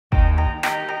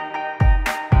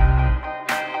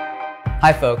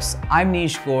Hi folks, I'm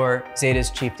Neej Gore, Zeta's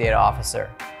Chief Data Officer.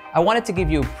 I wanted to give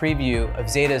you a preview of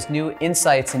Zeta's new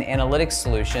insights and analytics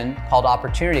solution called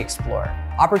Opportunity Explorer.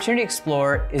 Opportunity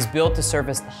Explorer is built to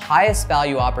surface the highest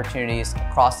value opportunities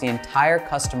across the entire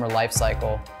customer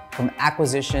lifecycle, from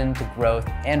acquisition to growth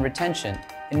and retention,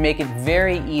 and make it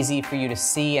very easy for you to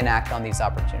see and act on these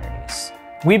opportunities.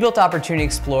 We built Opportunity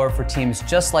Explorer for teams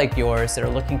just like yours that are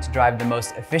looking to drive the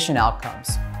most efficient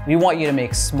outcomes. We want you to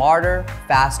make smarter,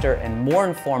 faster, and more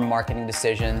informed marketing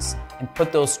decisions and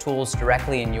put those tools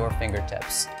directly in your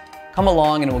fingertips. Come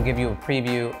along and we'll give you a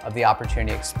preview of the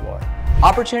Opportunity Explorer.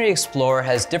 Opportunity Explorer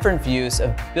has different views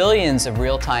of billions of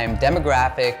real-time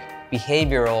demographic,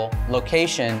 behavioral,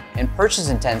 location, and purchase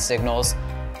intent signals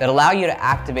that allow you to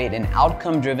activate an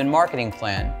outcome-driven marketing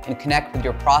plan and connect with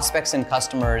your prospects and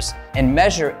customers and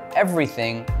measure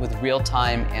everything with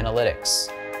real-time analytics.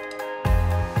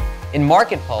 In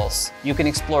Market Pulse, you can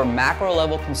explore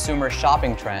macro-level consumer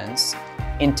shopping trends,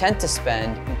 intent to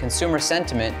spend, and consumer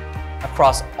sentiment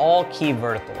across all key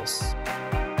verticals.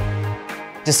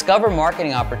 Discover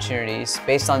marketing opportunities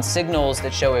based on signals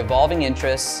that show evolving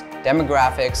interests,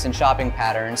 demographics, and shopping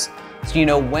patterns, so you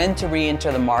know when to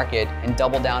re-enter the market and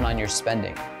double down on your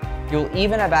spending. You'll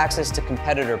even have access to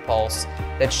Competitor Pulse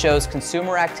that shows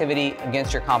consumer activity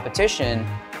against your competition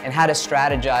and how to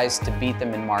strategize to beat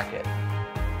them in market.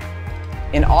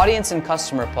 In Audience and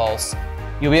Customer Pulse,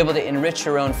 you'll be able to enrich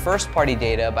your own first-party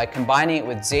data by combining it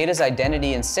with Zeta's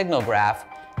identity and signal graph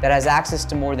that has access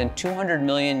to more than 200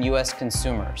 million US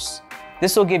consumers.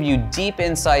 This will give you deep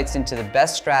insights into the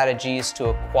best strategies to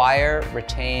acquire,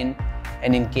 retain,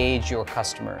 and engage your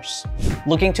customers.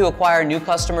 Looking to acquire new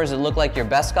customers that look like your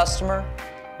best customer?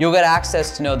 You'll get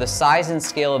access to know the size and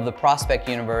scale of the prospect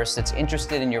universe that's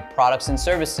interested in your products and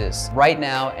services right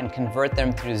now and convert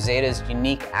them through Zeta's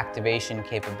unique activation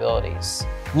capabilities.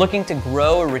 Looking to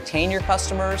grow or retain your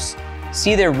customers?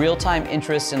 See their real-time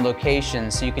interests and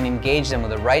locations so you can engage them with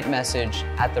the right message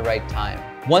at the right time.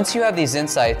 Once you have these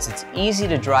insights, it's easy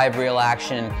to drive real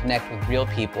action and connect with real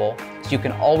people so you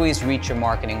can always reach your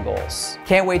marketing goals.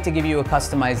 Can't wait to give you a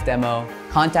customized demo.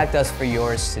 Contact us for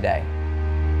yours today.